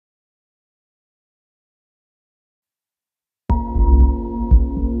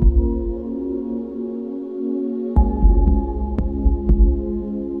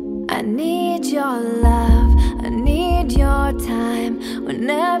your love, I need your time. When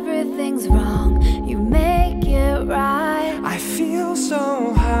everything's wrong, you make it right. I feel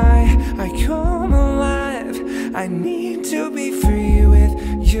so high, I come alive. I need to be free with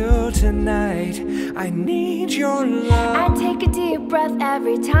you tonight. I need your love. I take a deep breath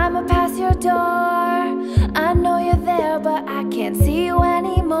every time I pass your door. I know you're there, but I can't see you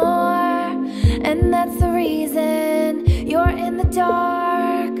anymore. And that's the reason you're in the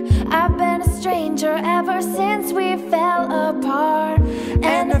dark. I've been a stranger ever since we fell apart.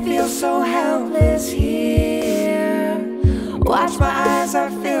 And I feel so helpless here. Watch, my eyes are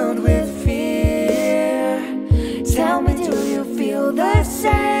filled with fear. Tell me, do you feel the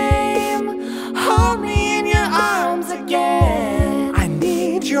same? Hold me in your arms again. I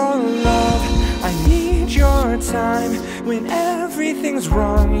need your love, I need your time. When everything's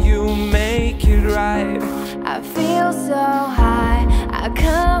wrong, you make it right. I feel so high, I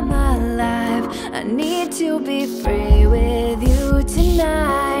come alive. I need to be free with you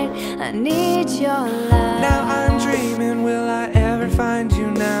tonight. I need your love. Now I'm dreaming, will I ever find you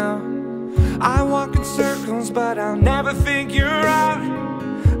now? I walk in circles, but I'll never figure out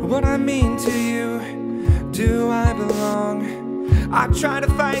what I mean to you. Do I belong? I try to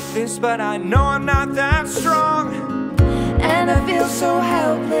fight this, but I know I'm not that strong. And I feel so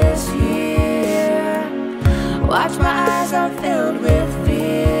helpless here. Watch, my eyes are filled with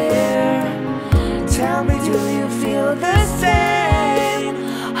fear. Tell me, do you feel the same?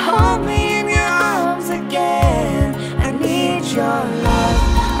 Hold me in your arms again. I need your love,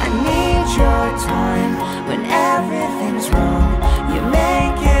 I need your time. When everything's wrong, you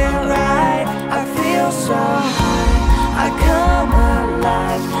make it right. I feel so high, I come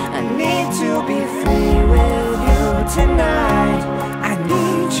alive. I need to be free with you tonight. I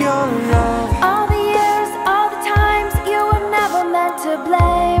need your love. All the years, all the times you were never meant to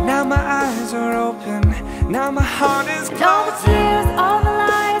blame. Now my eyes are open, now my heart is closing. All the tears, all the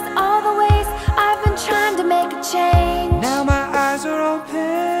lies, all the ways I've been trying to make a change. Now my eyes are open.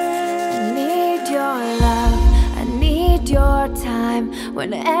 I need your love, I need your time.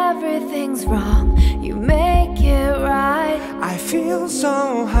 When everything's wrong, you make it right. I feel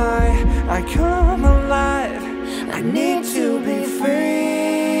so high, I come alive. I need to be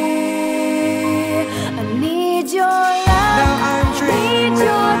free. I need your love. Now I'm dreaming, will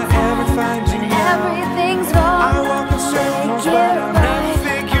I ever find you now? Everything's wrong, I walk in circles, but I'll never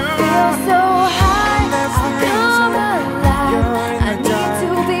figure feel so out. high, And that's the I come alive. you're in I the need dark. to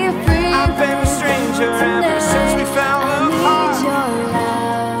be free. I've been a stranger ever since we fell I apart. need your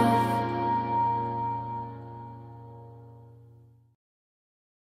love.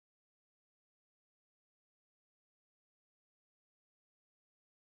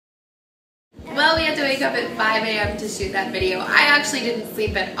 Well, we had to wake up at 5 a.m. to shoot that video. I actually didn't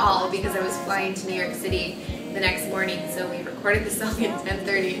sleep at all because I was flying to New York City the next morning, so we recorded the song at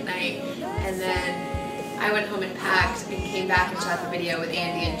 10:30 at night, and then I went home and packed and came back and shot the video with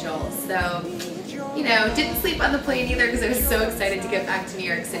Andy and Joel. So, you know, didn't sleep on the plane either because I was so excited to get back to New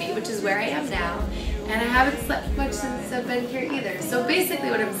York City, which is where I am now, and I haven't slept much since I've been here either. So basically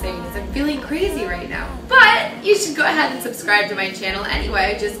what I'm saying is I'm feeling crazy right now. But you should go ahead and subscribe to my channel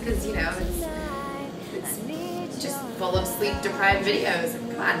anyway, just because, you know, it's just full of sleep-deprived videos.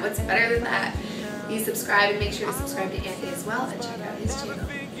 Come on, what's better than that? You subscribe and make sure to subscribe to Andy as well and check out his channel.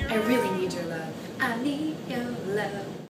 I really need your love. I need your love.